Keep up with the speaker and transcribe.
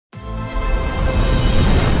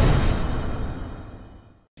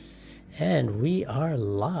And we are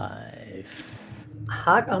live.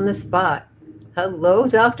 Hot on the spot. Hello,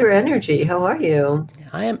 Dr. Energy. How are you?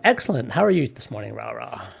 I am excellent. How are you this morning,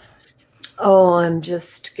 Rara? Oh, I'm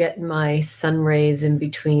just getting my sun rays in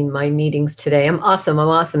between my meetings today. I'm awesome. I'm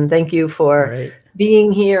awesome. Thank you for Great.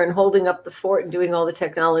 being here and holding up the fort and doing all the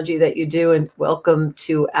technology that you do. And welcome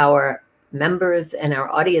to our members and our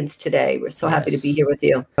audience today. We're so happy to be Yes. here with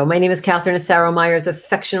you. So my name is Catherine Asaro Myers,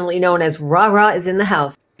 affectionately known as Rara is in the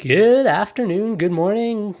house. Good afternoon, good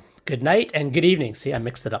morning, good night, and good evening. See, I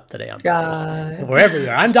mixed it up today on purpose. Wherever you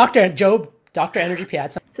are. I'm Dr. Joe, Dr. Energy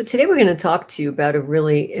Piazza. So today we're going to talk to you about a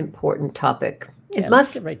really important topic.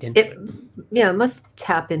 Let's get right into it. It must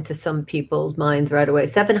tap into some people's minds right away.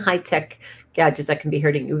 7 high-tech gadgets that can be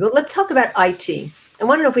hurting you. But let's talk about IT. I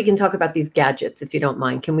want to know if we can talk about these gadgets, if you don't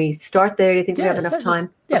mind. Can we start there? Do you think we have enough time?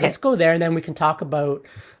 Let's go there, and then we can talk about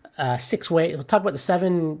 6 ways. We'll talk about the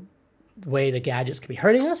 7 way the gadgets can be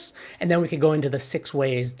hurting us, and then we could go into the 6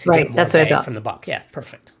 ways to get more bang from the buck. Yeah,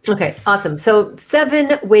 perfect. Okay, awesome. So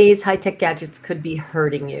 7 ways high-tech gadgets could be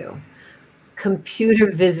hurting you.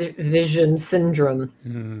 Computer vision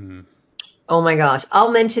syndrome. Oh my gosh.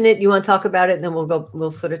 I'll mention it. You want to talk about it, and then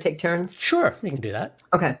we'll sort of take turns? Sure, we can do that.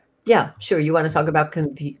 Okay. Yeah, sure. You want to talk about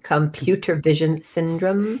computer vision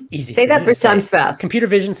syndrome? Easy. Say that 3 times fast. Computer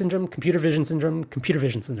vision syndrome, computer vision syndrome, computer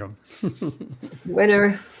vision syndrome.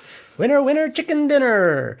 Winner. Winner, winner, chicken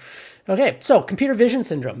dinner. Okay, so computer vision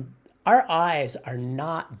syndrome. Our eyes are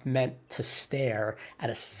not meant to stare at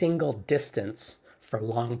a single distance for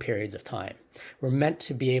long periods of time. We're meant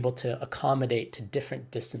to be able to accommodate to different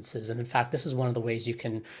distances. And in fact, this is one of the ways you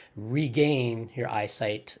can regain your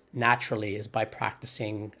eyesight naturally, is by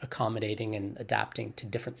practicing accommodating and adapting to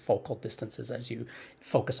different focal distances as you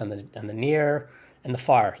focus on the near and the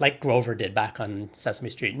far, like Grover did back on Sesame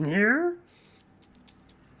Street. Near,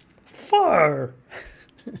 far.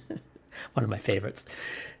 One of my favorites.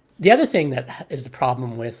 The other thing that is the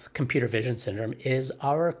problem with computer vision syndrome is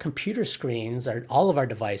our computer screens, all of our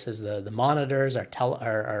devices, the monitors, our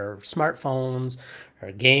smartphones,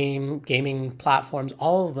 our gaming platforms,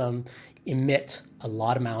 all of them emit a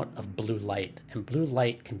lot amount of blue light, and blue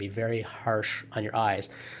light can be very harsh on your eyes.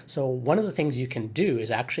 So one of the things you can do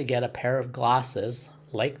is actually get a pair of glasses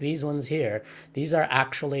like these ones here. These are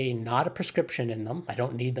actually not a prescription in them. I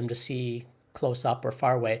don't need them to see close up or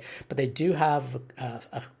far away, but they do have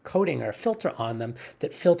a coating or a filter on them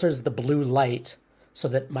that filters the blue light so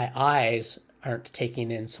that my eyes aren't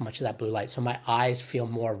taking in so much of that blue light. So my eyes feel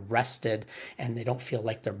more rested and they don't feel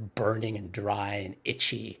like they're burning and dry and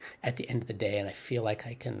itchy at the end of the day. And I feel like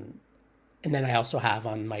I can, and then I also have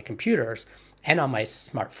on my computers and on my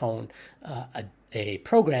smartphone a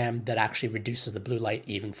program that actually reduces the blue light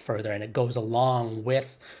even further, and it goes along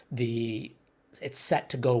with it's set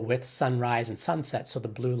to go with sunrise and sunset, so the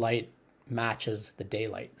blue light matches the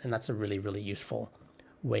daylight, and that's a really, really useful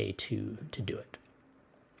way to do it.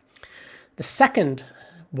 The second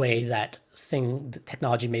way that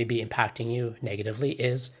technology may be impacting you negatively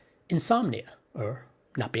is insomnia, or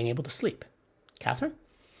not being able to sleep. Catherine?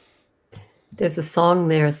 There's a song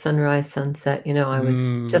there, Sunrise, Sunset. You know, I was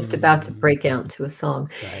just about to break out to a song.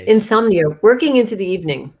 Nice. Insomnia, working into the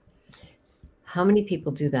evening. How many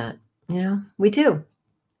people do that? You know, we do.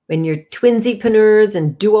 When you're twinsiepreneurs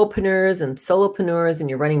and duopreneurs and solopreneurs and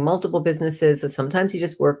you're running multiple businesses, so sometimes you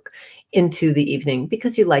just work into the evening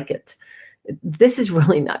because you like it. This is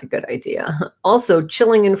really not a good idea. Also,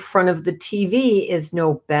 chilling in front of the TV is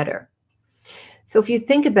no better. So if you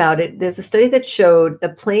think about it, there's a study that showed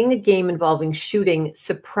that playing a game involving shooting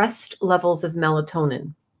suppressed levels of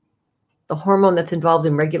melatonin, the hormone that's involved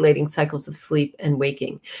in regulating cycles of sleep and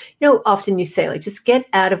waking. You know, often you say, like, just get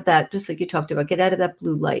out of that, just like you talked about, get out of that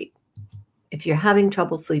blue light. If you're having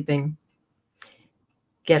trouble sleeping,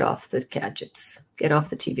 get off the gadgets, get off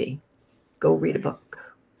the TV, go read a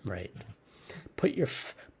book. Right. Put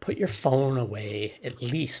your phone away at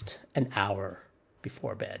least an hour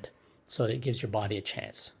before bed, so it gives your body a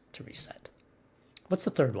chance to reset. What's the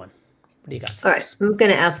third one? What do you got for All right, I'm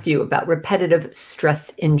going to ask you about repetitive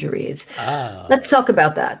stress injuries. Let's talk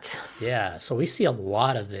about that. Yeah, so we see a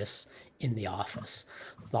lot of this in the office.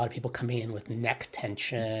 A lot of people coming in with neck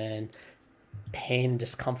tension, pain,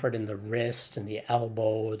 discomfort in the wrist and the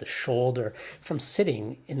elbow, the shoulder, from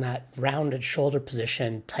sitting in that rounded shoulder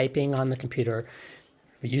position, typing on the computer,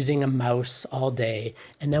 using a mouse all day.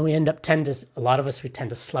 And then a lot of us, we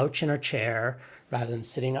tend to slouch in our chair rather than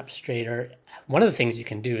sitting up straighter. One of the things you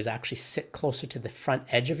can do is actually sit closer to the front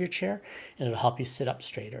edge of your chair, and it'll help you sit up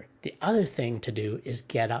straighter. The other thing to do is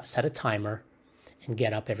get up, set a timer, and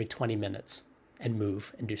get up every 20 minutes and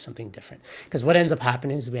move and do something different. Because what ends up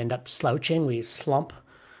happening is we end up slouching, we slump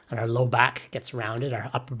and our low back gets rounded,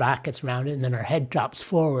 our upper back gets rounded, and then our head drops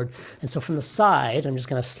forward. And so from the side, I'm just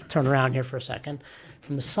going to turn around here for a second.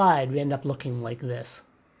 From the side, we end up looking like this.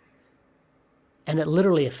 And it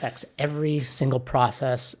literally affects every single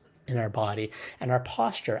process in our body. And our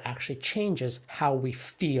posture actually changes how we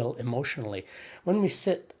feel emotionally. When we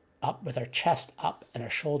sit up with our chest up and our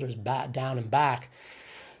shoulders back, down and back,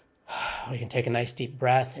 we can take a nice deep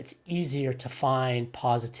breath. It's easier to find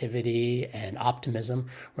positivity and optimism.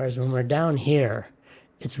 Whereas when we're down here,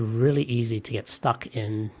 it's really easy to get stuck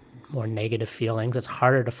in more negative feelings. It's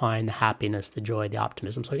harder to find the happiness, the joy, the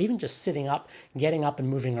optimism. So even just sitting up, getting up and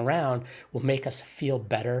moving around will make us feel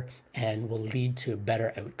better and will lead to a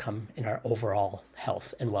better outcome in our overall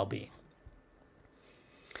health and well-being.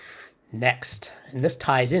 Next, and this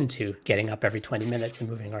ties into getting up every 20 minutes and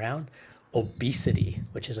moving around, obesity,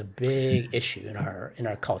 which is a big issue in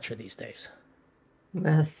our culture these days.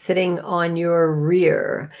 Sitting on your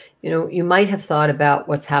rear. You might have thought about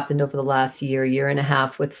what's happened over the last year and a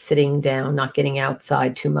half with sitting down, not getting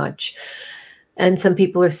outside too much. And some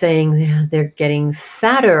people are saying they're getting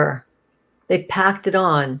fatter. They packed it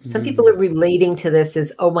on. Some people are relating to this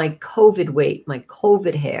as, oh, my COVID weight, my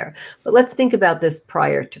COVID hair. But let's think about this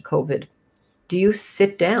prior to COVID. Do you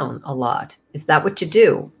sit down a lot? Is that what you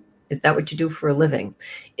do? Is that what you do for a living?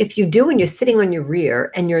 If you do and you're sitting on your rear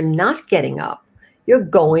and you're not getting up, you're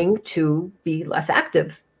going to be less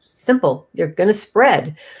active. Simple. You're going to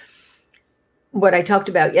spread. What I talked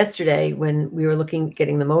about yesterday when we were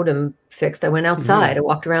getting the modem fixed, I went outside. I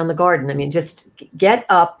walked around the garden. I mean, just get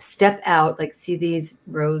up, step out. Like, see these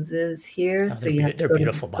roses here? Oh, so they're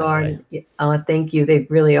beautiful, by the way. Oh, thank you. They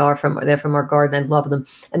really are. They're from our garden. I love them.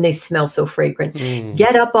 And they smell so fragrant.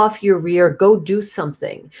 Get up off your rear. Go do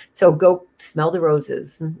something. So go smell the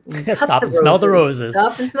roses. Stop and smell the roses.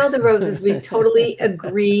 Stop and smell the roses. We totally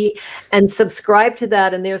agree and subscribe to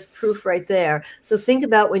that. And there's proof right there. So think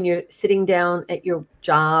about when you're sitting down at your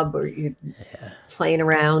job or you're playing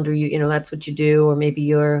around, or that's what you do, or maybe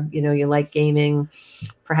you like gaming.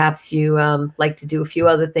 Perhaps you like to do a few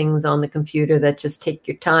other things on the computer that just take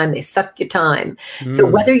your time. They suck your time. So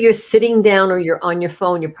whether you're sitting down or you're on your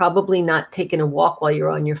phone, you're probably not taking a walk while you're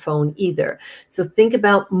on your phone either. So think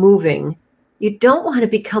about moving. You don't want to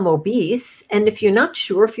become obese. And if you're not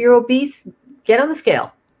sure if you're obese, get on the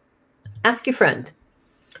scale. Ask your friend.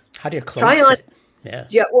 How do your clothes fit?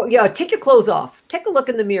 Yeah. Take your clothes off. Take a look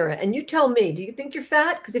in the mirror and you tell me, do you think you're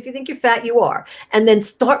fat? Because if you think you're fat, you are. And then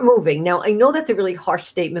start moving. Now, I know that's a really harsh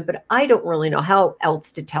statement, but I don't really know how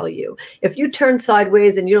else to tell you. If you turn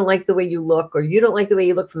sideways and you don't like the way you look, or you don't like the way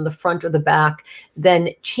you look from the front or the back, then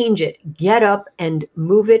change it. Get up and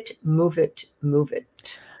move it, move it, move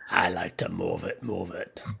it. I like to move it, move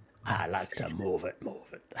it. I like to move it, move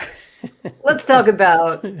it. Let's talk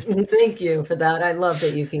about, thank you for that. I love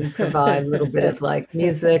that you can provide a little bit of like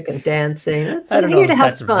music and dancing. I don't know if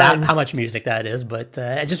that's how much music that is, but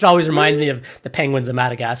it just always reminds me of the penguins of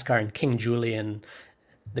Madagascar and King Julian,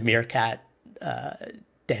 the meerkat,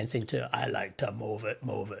 dancing to I like to move it,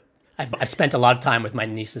 move it. I've spent a lot of time with my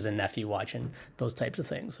nieces and nephew watching those types of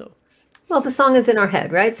things. So, well, the song is in our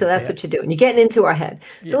head, right? So that's what you're doing. You're getting into our head.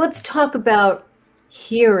 So let's talk about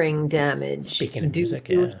hearing damage. Speaking of music,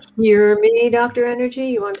 Do you hear me, Dr. Energy?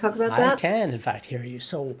 You want to talk about that? I can, in fact, hear you.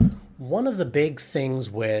 So one of the big things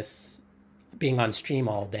with being on stream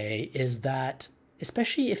all day is that,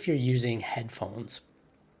 especially if you're using headphones,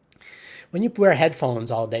 when you wear headphones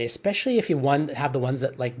all day, especially if you have the ones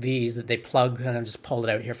that like these that they plug, and I'll just pull it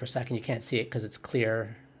out here for a second. You can't see it because it's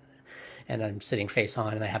clear and I'm sitting face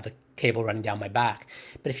on and I have the cable running down my back.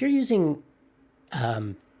 But if you're using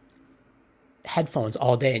headphones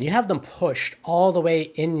all day and you have them pushed all the way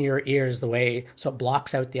in your ears so it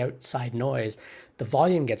blocks out the outside noise, the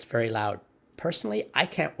volume gets very loud. Personally, I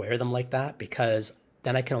can't wear them like that because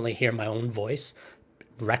then I can only hear my own voice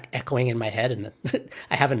echoing in my head, and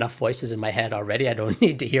I have enough voices in my head already. I don't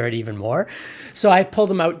need to hear it even more. So I pull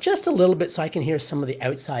them out just a little bit so I can hear some of the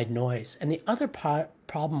outside noise. And the other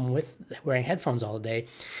problem with wearing headphones all day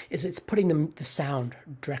is it's putting the sound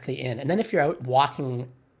directly in. And then if you're out walking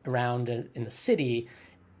around in the city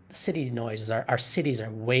noises, our cities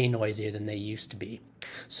are way noisier than they used to be.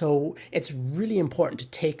 So it's really important to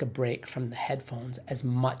take a break from the headphones as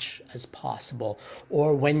much as possible,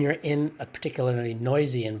 or when you're in a particularly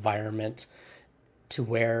noisy environment, to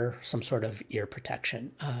wear some sort of ear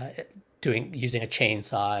protection. Using a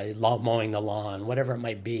chainsaw, mowing the lawn, whatever it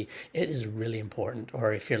might be, it is really important.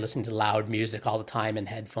 Or if you're listening to loud music all the time in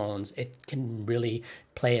headphones, it can really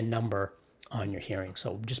play a number on your hearing.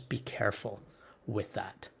 So just be careful with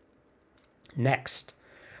that. Next,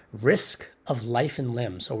 risk of life and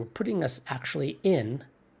limb. So we're putting us actually in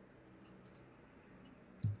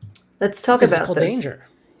Let's talk Physical about this. danger.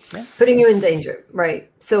 Yeah. Putting you in danger,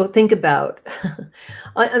 right? So think about,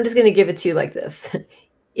 I'm just going to give it to you like this.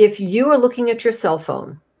 If you are looking at your cell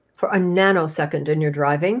phone for a nanosecond and you're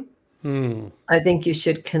driving, I think you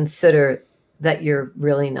should consider that you're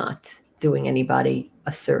really not doing anybody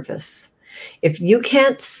a service. If you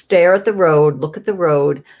can't stare at the road, look at the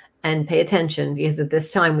road, and pay attention, because at this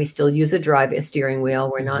time we still use a steering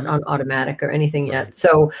wheel. We're not on automatic or anything yet. Right.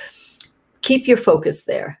 So keep your focus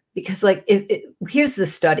there, because like here's the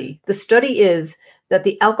study. The study is that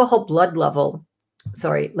the alcohol blood level,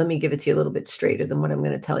 sorry, let me give it to you a little bit straighter than what I'm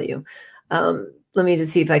going to tell you. Let me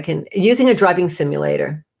just see if I can, using a driving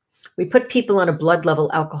simulator, we put people on a blood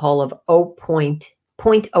level alcohol of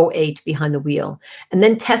 0.08 behind the wheel, and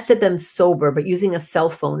then tested them sober, but using a cell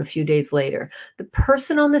phone a few days later. The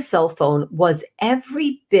person on the cell phone was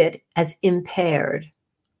every bit as impaired.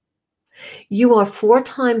 You are 4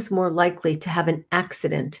 times more likely to have an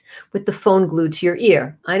accident with the phone glued to your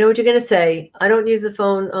ear. I know what you're going to say. I don't use the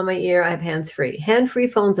phone on my ear. I have hands-free. Hand-free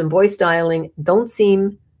phones and voice dialing don't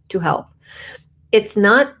seem to help. It's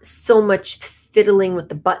not so much fiddling with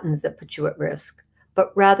the buttons that put you at risk,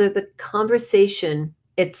 but rather the conversation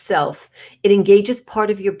itself. It engages part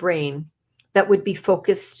of your brain that would be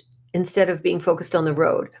focused instead of being focused on the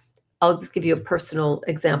road. I'll just give you a personal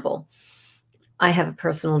example. I have a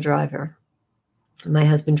personal driver. My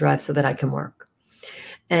husband drives so that I can work.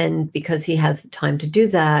 And because he has the time to do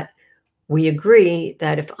that, we agree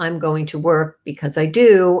that if I'm going to work, because I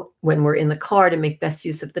do, when we're in the car to make best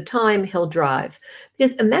use of the time, he'll drive.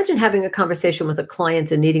 Because imagine having a conversation with a client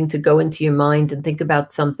and needing to go into your mind and think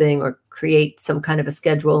about something or create some kind of a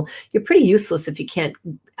schedule. You're pretty useless if you can't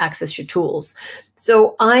access your tools.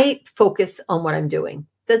 So I focus on what I'm doing.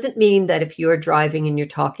 Doesn't mean that if you're driving and you're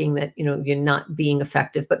talking that, you know, you're not being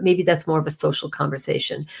effective, but maybe that's more of a social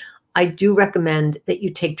conversation. I do recommend that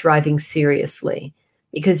you take driving seriously,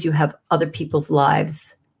 because you have other people's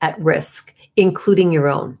lives at risk, including your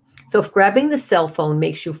own. So if grabbing the cell phone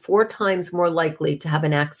makes you 4 times more likely to have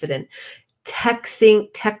an accident,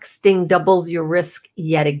 texting doubles your risk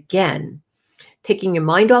yet again. Taking your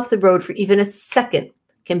mind off the road for even a second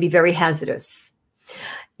can be very hazardous.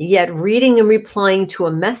 Yet reading and replying to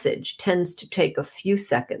a message tends to take a few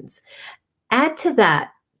seconds. Add to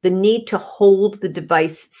that the need to hold the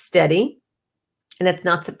device steady, and it's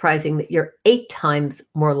not surprising that you're 8 times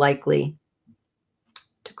more likely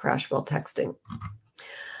to crash while texting.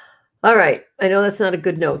 All right. I know that's not a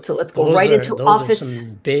good note, so let's go into office. Those are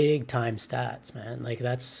some big time stats, man. Like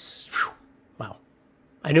that's, whew, wow.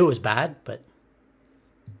 I knew it was bad, but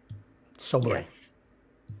sobering. Yes.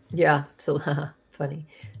 Yeah. So funny.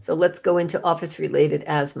 So let's go into office-related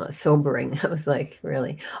asthma. Sobering. I was like,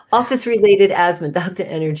 really? Office-related asthma. Dr.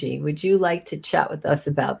 Energy, would you like to chat with us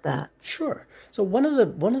about that? Sure. So one of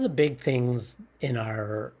the big things in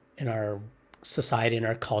our society, in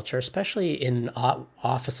our culture, especially in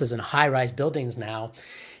offices and high-rise buildings now,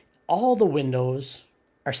 all the windows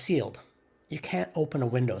are sealed. You can't open a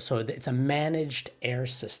window, so it's a managed air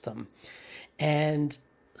system, and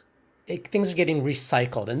things are getting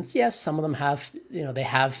recycled. And yes, some of them have, you know, they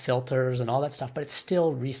have filters and all that stuff, but it's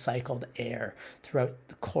still recycled air throughout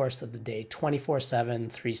the course of the day,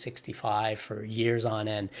 24/7, 365 for years on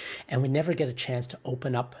end. And we never get a chance to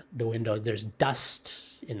open up the window. There's dust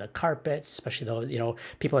in the carpets, especially those, you know,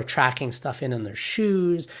 people are tracking stuff in their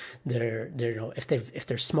shoes. They're you know, if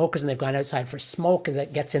they're smokers and they've gone outside for smoke,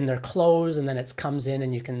 that gets in their clothes, and then it comes in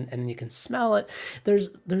and you can smell it.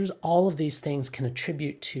 There's all of these things can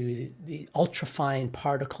attribute to the ultrafine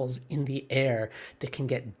particles in the air that can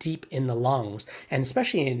get deep in the lungs. And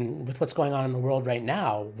especially with what's going on in the world right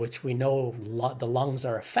now, which we know the lungs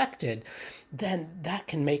are affected, then that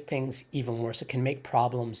can make things even worse. It can make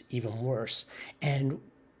problems even worse. And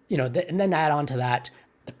you know, and then add on to that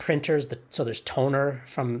the printers. So there's toner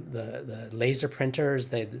from the laser printers.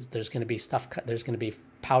 There's going to be stuff. There's going to be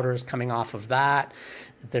powders coming off of that.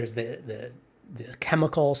 There's the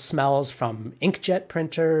chemical smells from inkjet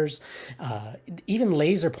printers. Even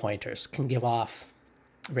laser pointers can give off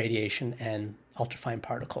radiation and ultrafine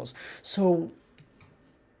particles. So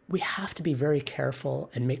we have to be very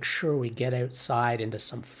careful and make sure we get outside into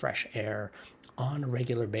some fresh air on a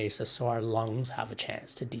regular basis so our lungs have a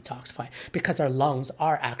chance to detoxify, because our lungs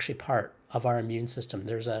are actually part of our immune system.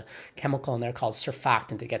 There's a chemical in there called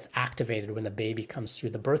surfactant that gets activated when the baby comes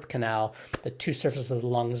through the birth canal. The 2 surfaces of the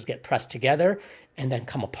lungs get pressed together and then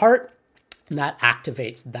come apart, and that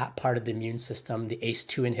activates that part of the immune system. The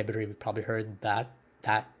ACE2 inhibitor, you've probably heard that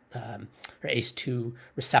or ACE2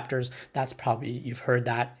 receptors, that's probably, you've heard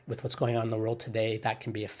that with what's going on in the world today, that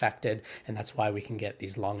can be affected, and that's why we can get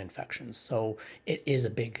these lung infections. So it is a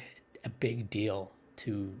big a big deal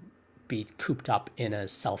to be cooped up in a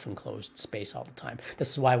self-enclosed space all the time.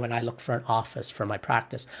 This is why when I look for an office for my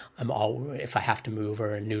practice, if I have to move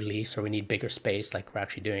or a new lease or we need bigger space, like we're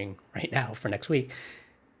actually doing right now for next week,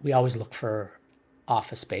 we always look for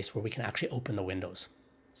office space where we can actually open the windows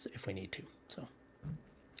if we need to. So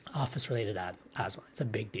office-related asthma, it's a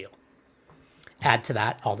big deal. Add to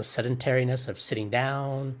that all the sedentariness of sitting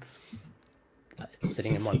down,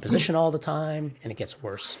 sitting in one position all the time, and it gets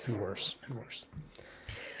worse and worse and worse.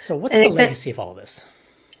 So what's the legacy of all this?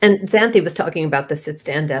 And Xanthi was talking about the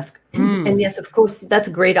sit-stand desk. And yes, of course, that's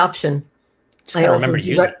a great option. Just gotta remember to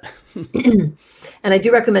use it. And I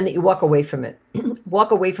do recommend that you walk away from it. Walk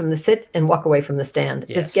away from the sit and walk away from the stand.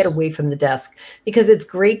 Yes. Just get away from the desk, because it's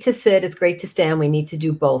great to sit, it's great to stand. We need to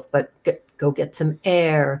do both, but go get some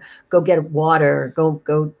air, go get water,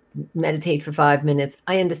 go meditate for 5 minutes.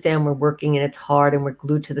 I understand we're working and it's hard and we're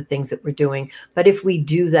glued to the things that we're doing. But if we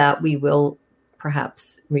do that, we will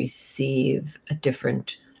perhaps receive a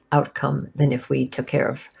different outcome than if we took care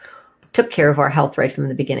of our health right from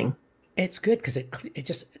the beginning. It's good because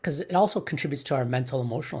it also contributes to our mental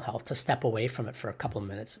emotional health to step away from it for a couple of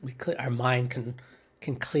minutes. Our mind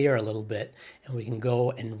can clear a little bit, and we can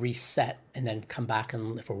go and reset, and then come back,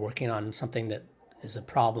 and if we're working on something that is a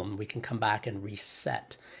problem, we can come back and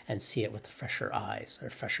reset and see it with fresher eyes or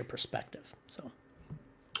fresher perspective. So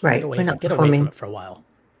right, get away from it for a while.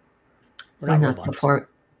 We're not robots.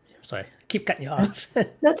 Sorry, keep cutting you off.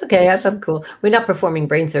 That's okay. I'm cool. We're not performing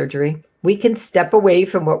brain surgery. We can step away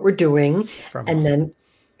from what we're doing and then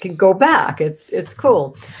can go back. It's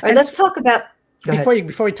cool. All right, let's talk about.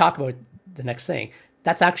 Before we talk about the next thing,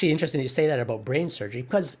 that's actually interesting that you say that about brain surgery,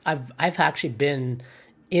 because I've actually been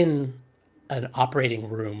in an operating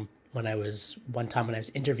room one time when I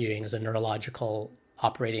was interviewing as a neurological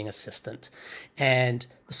operating assistant, and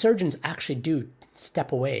the surgeons actually do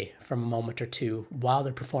step away from a moment or two while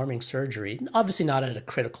they're performing surgery. Obviously not at a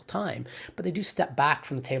critical time, but they do step back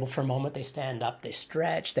from the table for a moment. They stand up, they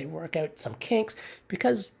stretch, they work out some kinks,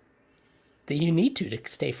 because you need to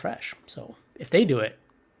stay fresh. So if they do it,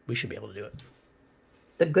 we should be able to do it.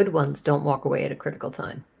 The good ones don't walk away at a critical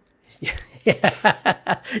time.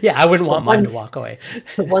 Yeah, I wouldn't want mine to walk away.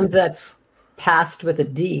 The ones that passed with a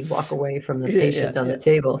D walk away from the patient on the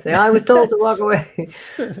table. Say, I was told to walk away.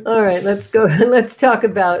 All right, let's go. Let's talk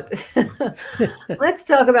about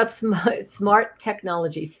smart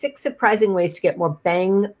technology. 6 surprising ways to get more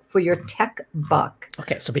bang for your tech buck.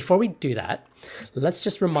 Okay, so before we do that, let's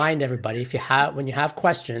just remind everybody, when you have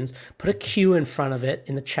questions, put a Q in front of it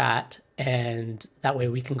in the chat, and that way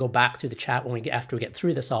we can go back through the chat after we get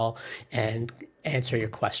through this all and answer your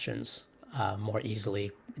questions more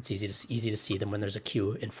easily. It's easy to see them when there's a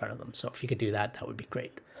Q in front of them. So if you could do that, that would be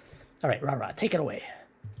great. All right, Ra, take it away.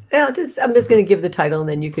 I'm just going to give the title, and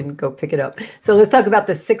then you can go pick it up. So let's talk about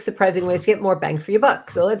the 6 surprising ways to get more bang for your buck.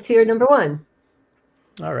 So let's hear number 1.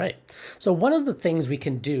 All right. So one of the things we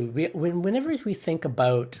can do, whenever we think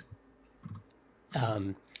about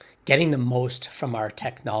getting the most from our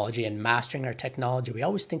technology and mastering our technology, we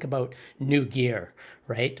always think about new gear,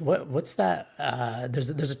 right? What's that? There's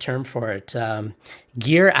a term for it.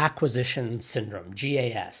 Gear acquisition syndrome,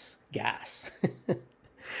 GAS,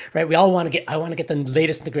 right? I want to get the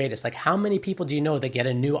latest and the greatest. Like, how many people do you know that get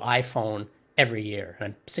a new iPhone every year? And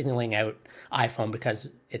I'm signaling out iPhone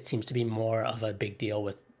because it seems to be more of a big deal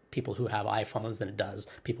with people who have iPhones than it does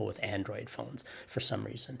people with Android phones for some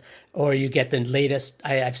reason. Or you get the latest,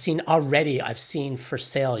 I've seen for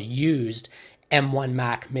sale used M1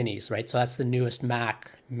 Mac minis, right? So that's the newest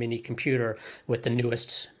Mac mini computer with the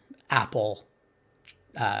newest Apple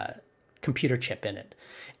computer chip in it.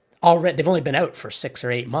 Already, they've only been out for 6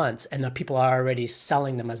 or 8 months, and people are already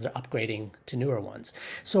selling them as they're upgrading to newer ones.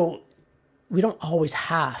 So we don't always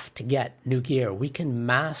have to get new gear. We can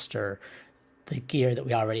master the gear that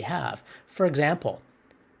we already have. For example,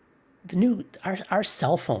 our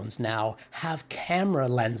cell phones now have camera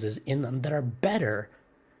lenses in them that are better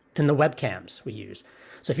than the webcams we use.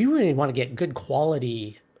 So if you really want to get good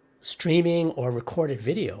quality streaming or recorded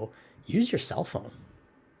video, use your cell phone.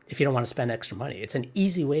 If you don't want to spend extra money, it's an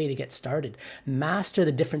easy way to get started. Master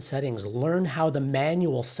the different settings. Learn how the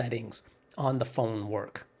manual settings on the phone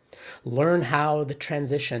work. Learn how the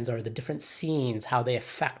transitions or the different scenes, how they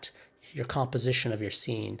affect your composition of your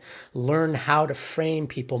scene. Learn how to frame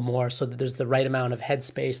people more so that there's the right amount of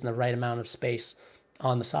headspace and the right amount of space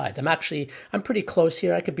on the sides. I'm pretty close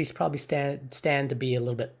here. I could probably stand to be a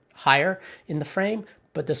little bit higher in the frame,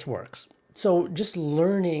 but this works. So just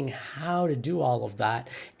learning how to do all of that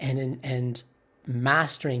and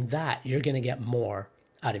mastering that, you're going to get more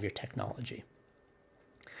out of your technology.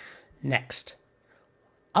 Next,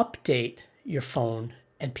 update your phone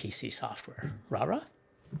and PC software. Rara?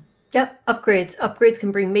 Yep, upgrades. Upgrades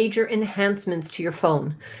can bring major enhancements to your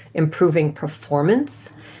phone, improving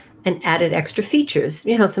performance and added extra features.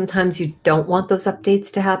 You know, sometimes you don't want those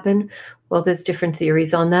updates to happen. Well, there's different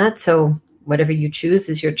theories on that. So whatever you choose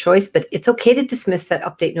is your choice, but it's okay to dismiss that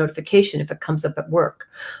update notification if it comes up at work.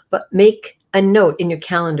 But make a note in your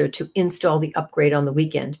calendar to install the upgrade on the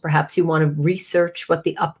weekend. Perhaps you want to research what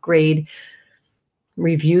the upgrade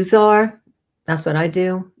reviews are. That's what I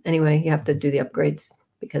do. Anyway, you have to do the upgrades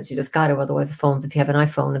because you just got to. Otherwise, the phones, if you have an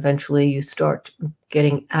iPhone, eventually you start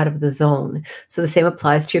getting out of the zone. So the same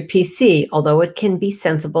applies to your PC. Although it can be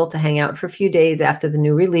sensible to hang out for a few days after the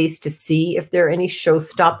new release to see if there are any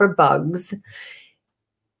showstopper bugs,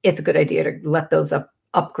 it's a good idea to let those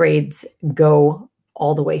upgrades go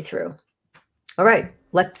all the way through. All right,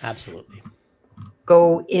 let's Absolutely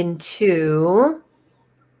go into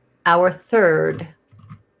our third.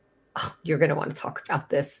 Oh, you're going to want to talk about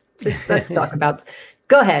this. Let's talk about.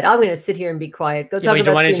 Go ahead. I'm going to sit here and be quiet. Go talk about.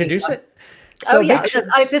 You want to introduce it? So yeah,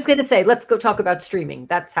 I was just going to say, let's go talk about streaming.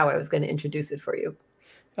 That's how I was going to introduce it for you.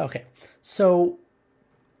 Okay. So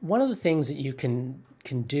one of the things that you can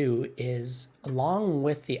do is, along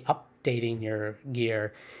with the updating your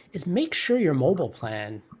gear, is make sure your mobile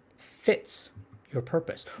plan fits your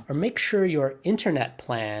purpose, or make sure your internet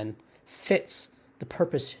plan fits the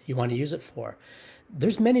purpose you want to use it for.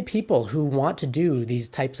 There's many people who want to do these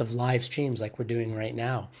types of live streams like we're doing right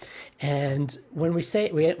now. And when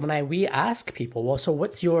we ask people, well, so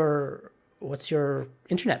what's your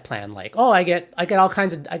internet plan like? Oh, I get all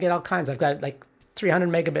kinds. I've got like 300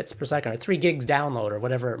 megabits per second or 3 gigs download or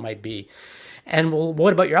whatever it might be. And well,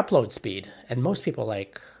 what about your upload speed? And most people are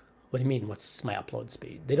like, what do you mean? What's my upload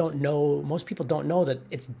speed? They don't know. Most people don't know that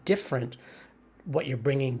it's different what you're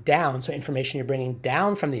bringing down. So information you're bringing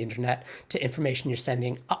down from the internet to information you're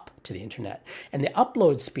sending up to the internet. And the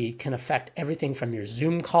upload speed can affect everything from your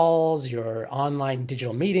Zoom calls, your online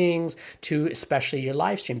digital meetings, to especially your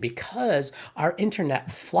live stream, because our internet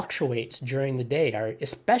fluctuates during the day,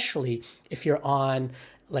 especially if you're on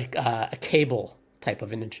like a cable type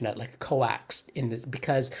of an internet, like coax,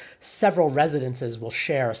 because several residences will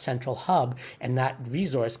share a central hub, and that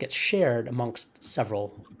resource gets shared amongst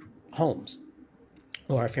several homes.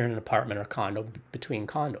 Or if you're in an apartment or condo, between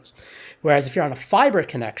condos. Whereas if you're on a fiber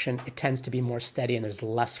connection, it tends to be more steady and there's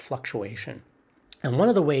less fluctuation. And one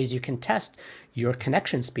of the ways you can test your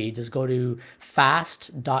connection speeds is go to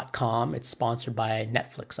fast.com. It's sponsored by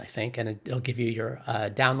Netflix, I think, and it'll give you your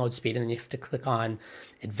download speed, and then you have to click on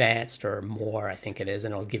advanced or more, I think it is,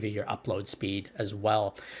 and it'll give you your upload speed as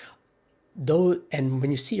well. And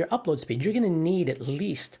when you see your upload speed, you're going to need at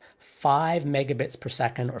least 5 megabits per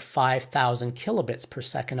second or 5,000 kilobits per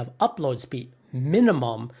second of upload speed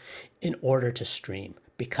minimum in order to stream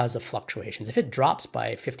because of fluctuations. If it drops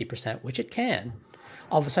by 50%, which it can,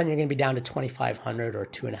 all of a sudden you're going to be down to 2,500 or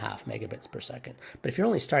 2.5 megabits per second. But if you're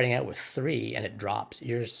only starting out with 3 and it drops,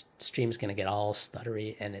 your stream's going to get all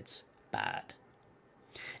stuttery and it's bad.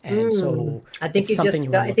 And so I think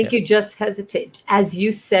you just hesitate as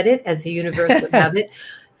you said it, as the universe would have it.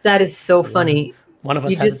 That is so funny. One of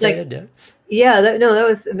us hesitated. That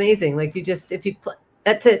was amazing. Like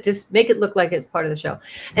that's it. Just make it look like it's part of the show.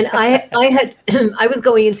 And I was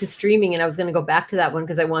going into streaming, and I was going to go back to that one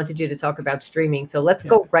because I wanted you to talk about streaming. So let's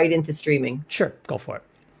go right into streaming. Sure, go for it.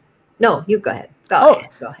 No, you go ahead. Go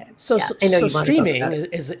ahead. So streaming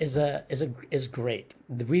is great.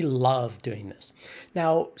 We love doing this.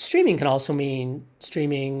 Now, streaming can also mean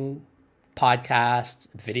streaming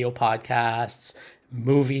podcasts, video podcasts,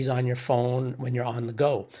 movies on your phone when you're on the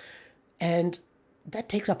go. And that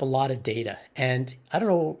takes up a lot of data. And I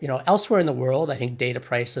don't know, elsewhere in the world, I think data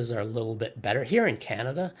prices are a little bit better. Here in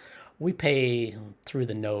Canada, we pay through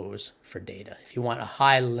the nose for data. If you want a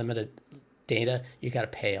high limited data, you got to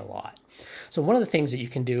pay a lot. So one of the things that you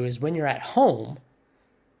can do is when you're at home,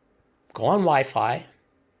 go on Wi-Fi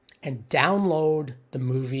and download the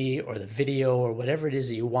movie or the video or whatever it is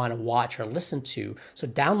that you want to watch or listen to. So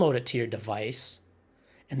download it to your device,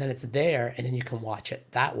 and then it's there, and then you can watch it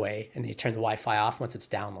that way. And then you turn the Wi-Fi off once it's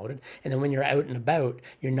downloaded. And then when you're out and about,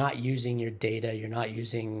 you're not using your data, you're not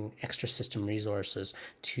using extra system resources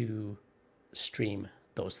to stream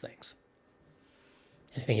those things.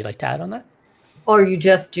 Anything you'd like to add on that? Or you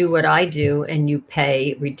just do what I do and you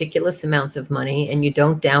pay ridiculous amounts of money and you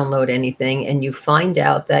don't download anything, and you find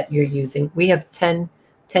out that you're using, we have 10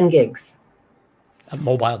 gigs. Of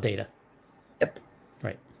mobile data. Yep.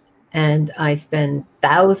 Right. And I spend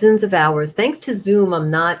thousands of hours. Thanks to Zoom, I'm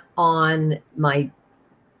not on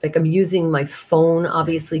I'm using my phone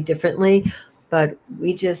obviously differently, but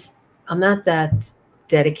I'm not that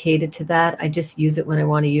dedicated to that. I just use it when I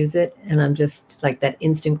want to use it. And I'm just like that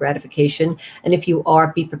instant gratification. And if you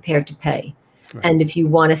are, be prepared to pay. Right. And if you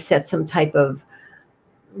want to set some type of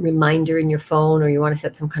reminder in your phone, or you want to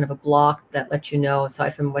set some kind of a block that lets you know,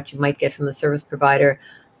 aside from what you might get from the service provider,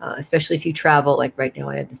 especially if you travel, like right now,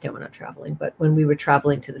 I understand we're not traveling, but when we were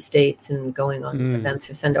traveling to the States and going on events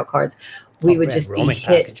for send out cards, we would just be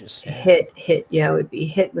hit. Yeah, it would be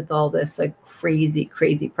hit with all this like crazy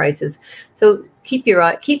prices. So keep your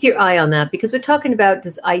eye on that, because we're talking about,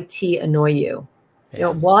 does IT annoy you? Yeah. You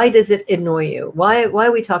know, why does it annoy you? Why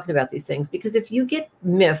are we talking about these things? Because if you get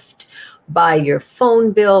miffed by your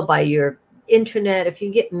phone bill, by your internet, if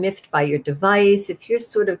you get miffed by your device, if you're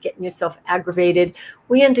sort of getting yourself aggravated,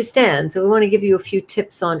 we understand. So we want to give you a few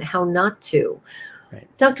tips on how not to. Right.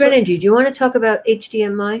 Dr. Energy, do you want to talk about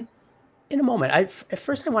HDMI? In a moment.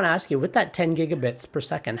 First, I want to ask you, with that 10 gigabits per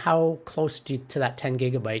second, how close to that 10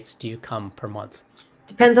 gigabytes do you come per month?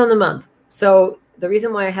 Depends on the month. So the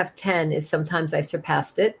reason why I have 10 is sometimes I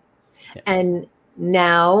surpassed it. Yeah. And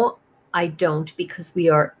now I don't, because we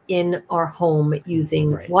are in our home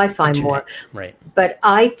using Wi-Fi more. Right. But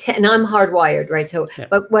and I'm hardwired, right? So, yeah.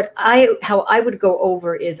 But how I would go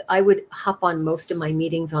over is I would hop on most of my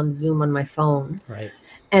meetings on Zoom on my phone. Right.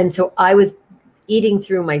 And so I was eating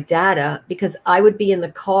through my data, because I would be in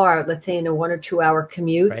the car, let's say in a 1 or 2 hour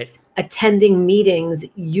commute, attending meetings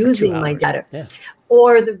using my data. Yeah.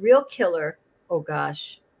 Or the real killer, oh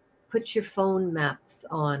gosh, put your phone maps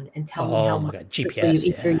on and tell me how much GPS,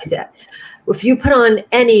 you eat through your data. If you put on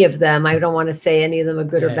any of them, I don't want to say any of them are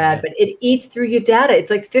good or bad, but it eats through your data. It's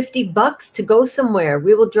like $50 to go somewhere.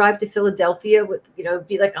 We will drive to Philadelphia with, it'd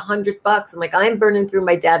be like $100. I'm like, I'm burning through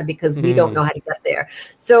my data because we don't know how to get there.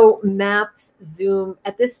 So Maps, Zoom,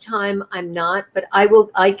 at this time, I'm not, but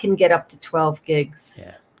I can get up to 12 gigs.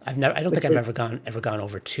 Yeah. I don't think I've ever gone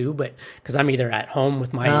over 2, but because I'm either at home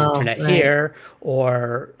with my internet here,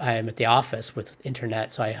 or I'm at the office with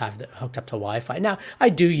internet, so I have hooked up to Wi-Fi. Now I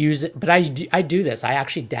do use it, but I do this. I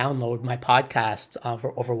actually download my podcasts over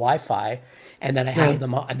Wi-Fi, and then I have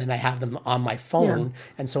them on my phone. Yeah.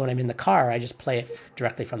 And so when I'm in the car, I just play it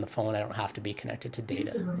directly from the phone. I don't have to be connected to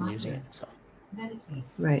data and using it. So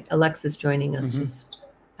right, Alexa's joining us.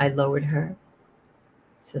 I lowered her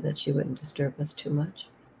so that she wouldn't disturb us too much.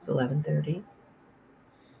 It's 11:30.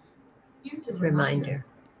 Just a reminder,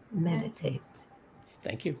 meditate.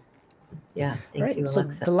 Thank you. Yeah, thank you,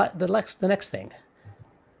 Alexa. So the next thing.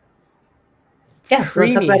 Yeah,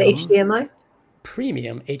 we'll talk about HDMI.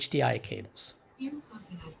 Premium HDI cables. Here's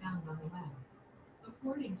something I found on the web.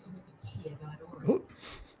 According to Wikipedia.org,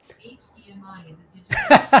 HDMI is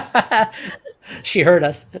a digital. She heard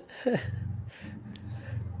us.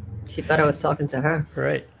 She thought I was talking to her.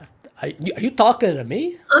 Right. Are you talking to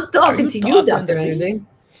me? I'm talking to you, Dr. Energy.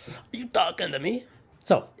 Are you talking to me?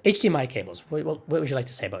 So, HDMI cables. What would you like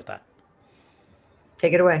to say about that?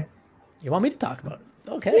 Take it away. You want me to talk about it?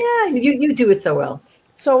 Okay. Yeah, you do it so well.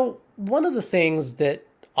 So, one of the things that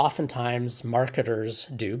oftentimes marketers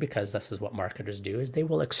do, because this is what marketers do, is they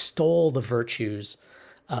will extol the virtues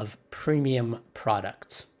of premium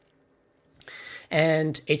products.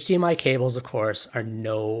 And HDMI cables, of course, are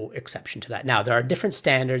no exception to that. Now, there are different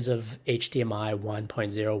standards of HDMI 1.0,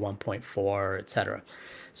 1.4, etc.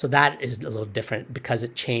 So that is a little different because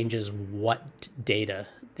it changes what data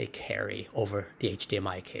they carry over the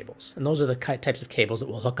HDMI cables. And those are the types of cables that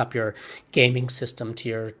will hook up your gaming system to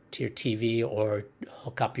your TV, or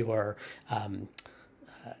hook up your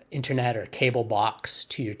internet or cable box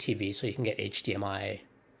to your TV so you can get HDMI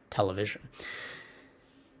television.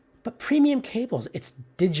 But premium cables, it's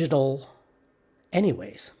digital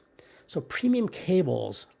anyways. So premium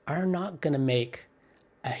cables are not going to make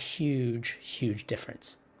a huge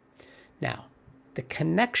difference. Now, the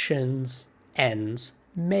connections ends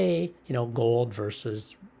may, gold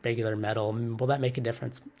versus regular metal, will that make a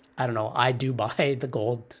difference? I don't know. I do buy the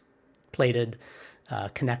gold plated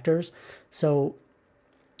connectors. So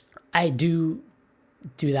I do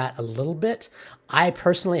that a little bit. I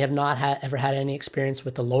personally have not ever had any experience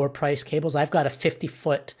with the lower price cables. I've got a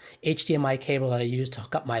 50-foot HDMI cable that I use to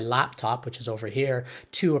hook up my laptop, which is over here,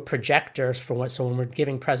 to a projector so when we're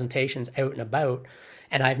giving presentations out and about.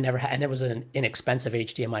 And I've never had, and it was an inexpensive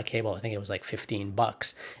HDMI cable. I think it was like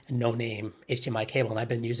 $15, and no name HDMI cable. And I've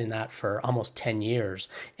been using that for almost 10 years,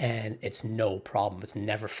 and it's no problem. It's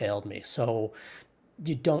never failed me. So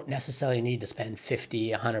you don't necessarily need to spend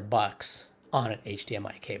 $50, $100 on an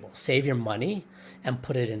HDMI cable. Save your money and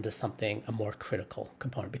put it into something, a more critical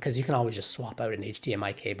component, because you can always just swap out an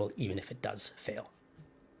HDMI cable even if it does fail.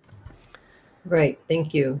 Right.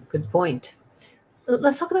 Thank you. Good point.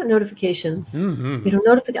 Let's talk about notifications. Mm-hmm. You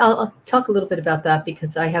know, I'll talk a little bit about that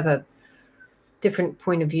because I have a different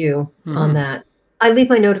point of view on that. I leave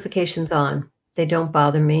my notifications on. They don't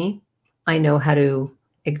bother me. I know how to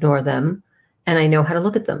ignore them, and I know how to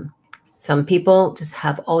look at them. Some people just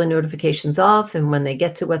have all the notifications off, and when they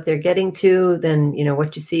get to what they're getting to, then, you know,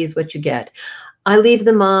 what you see is what you get. I leave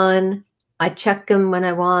them on. I check them when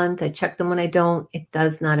I want. I check them when I don't. It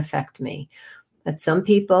does not affect me. But some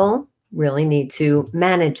people really need to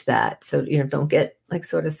manage that. So, you know, don't get like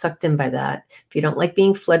sort of sucked in by that. If you don't like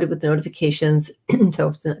being flooded with notifications, so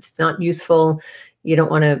if it's not useful, you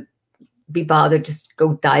don't want to be bothered, just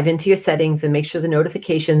go dive into your settings and make sure the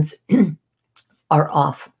notifications are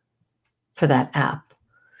off for that app.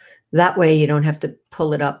 That way you don't have to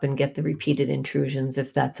pull it up and get the repeated intrusions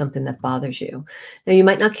if that's something that bothers you. Now, you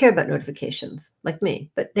might not care about notifications like me,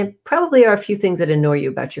 but there probably are a few things that annoy you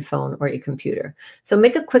about your phone or your computer. So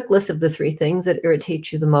make a quick list of the 3 things that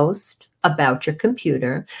irritate you the most about your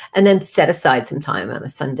computer, and then set aside some time on a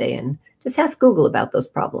Sunday and just ask Google about those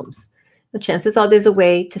problems. The chances are there's a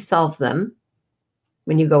way to solve them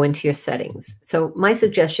when you go into your settings. So my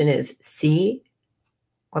suggestion is see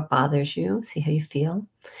what bothers you, see how you feel.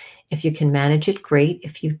 If you can manage it, great.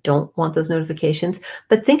 If you don't want those notifications,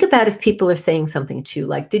 but think about if people are saying something to you,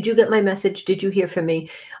 like, did you get my message? Did you hear from me?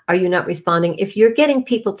 Are you not responding? If you're getting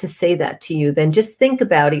people to say that to you, then just think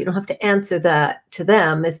about it. You don't have to answer that to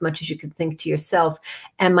them as much as you can think to yourself.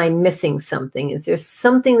 Am I missing something? Is there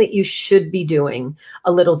something that you should be doing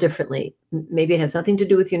a little differently? Maybe it has nothing to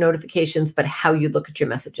do with your notifications, but how you look at your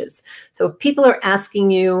messages. So if people are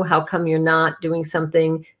asking you, how come you're not doing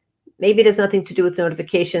something? Maybe it has nothing to do with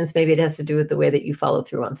notifications. Maybe it has to do with the way that you follow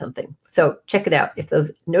through on something. So check it out. If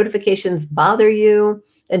those notifications bother you,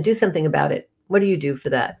 then do something about it. What do you do for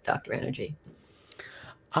that, Dr. Energy?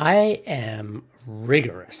 I am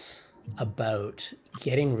rigorous about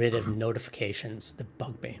getting rid of notifications that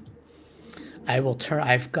bug me.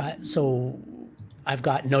 I've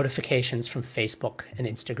got notifications from Facebook and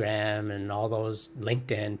Instagram and all those,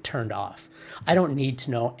 LinkedIn, turned off. I don't need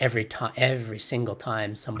to know every single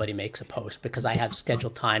time somebody makes a post, because I have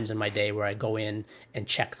scheduled times in my day where I go in and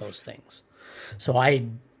check those things. So I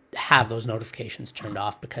have those notifications turned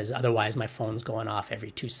off, because otherwise my phone's going off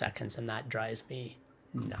every 2 seconds, and that drives me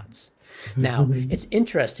nuts. Now, it's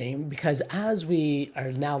interesting because as we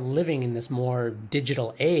are now living in this more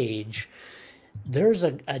digital age, there's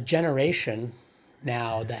a generation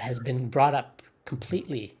now that has been brought up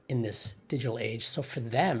completely in this digital age. So for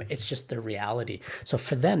them, it's just their reality. So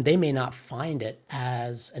for them, they may not find it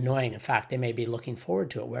as annoying. In fact, they may be looking forward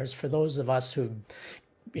to it. Whereas for those of us who,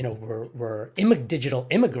 you know, were digital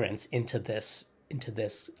immigrants into this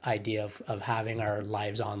idea of having our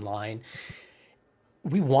lives online,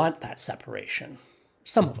 we want that separation.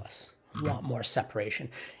 Some of us want more separation.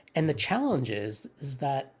 And the challenge is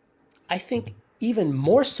that I think even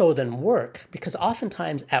more so than work, because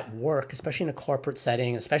oftentimes at work, especially in a corporate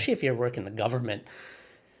setting, especially if you work in the government,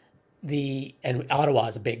 and Ottawa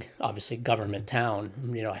is a big, obviously, government town.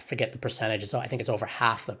 You know, I forget the percentages, so I think it's over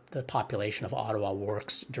half the population of Ottawa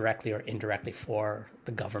works directly or indirectly for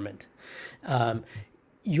the government.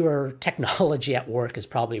 Your technology at work is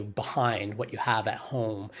probably behind what you have at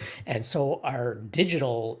home. And so our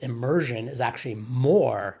digital immersion is actually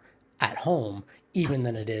more at home even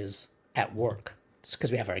than it is at work. It's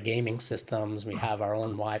because we have our gaming systems, we have our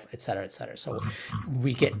own Wi-Fi, et cetera, et cetera. So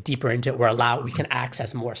we get deeper into it. We can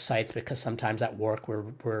access more sites, because sometimes at work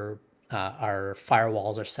our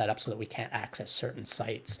firewalls are set up so that we can't access certain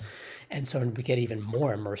sites. And so we get even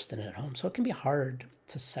more immersed in it at home. So it can be hard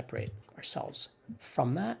to separate ourselves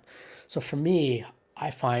from that. So for me, I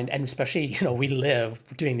find, and especially, you know, we live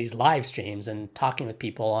doing these live streams and talking with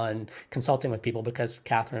people and consulting with people, because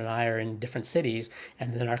Catherine and I are in different cities,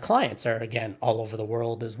 and then our clients are, again, all over the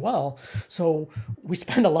world as well. So we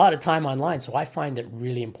spend a lot of time online. So I find it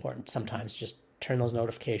really important sometimes just turn those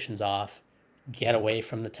notifications off, get away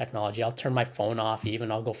from the technology. I'll turn my phone off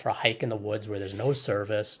even. I'll go for a hike in the woods where there's no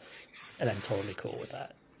service, and I'm totally cool with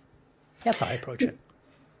that. That's how I approach it.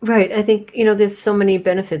 Right. I think, you know, there's so many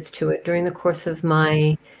benefits to it. During the course of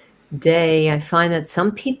my day, I find that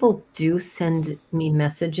some people do send me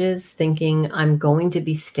messages thinking I'm going to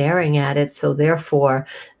be staring at it. So therefore,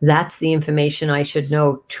 that's the information I should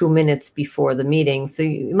know 2 minutes before the meeting. So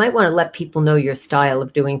you might want to let people know your style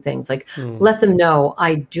of doing things. Like let them know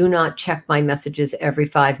I do not check my messages every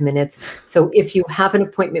 5 minutes. So if you have an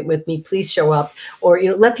appointment with me, please show up. Or, you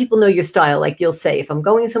know, let people know your style. Like you'll say, if I'm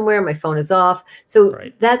going somewhere, my phone is off. So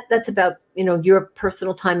that's about, you know, your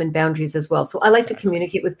personal time and boundaries as well. So I like to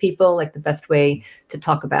communicate with people, like the best way to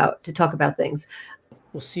talk about things.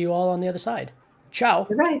 We'll see you all on the other side. Ciao.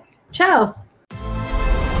 All right. Ciao.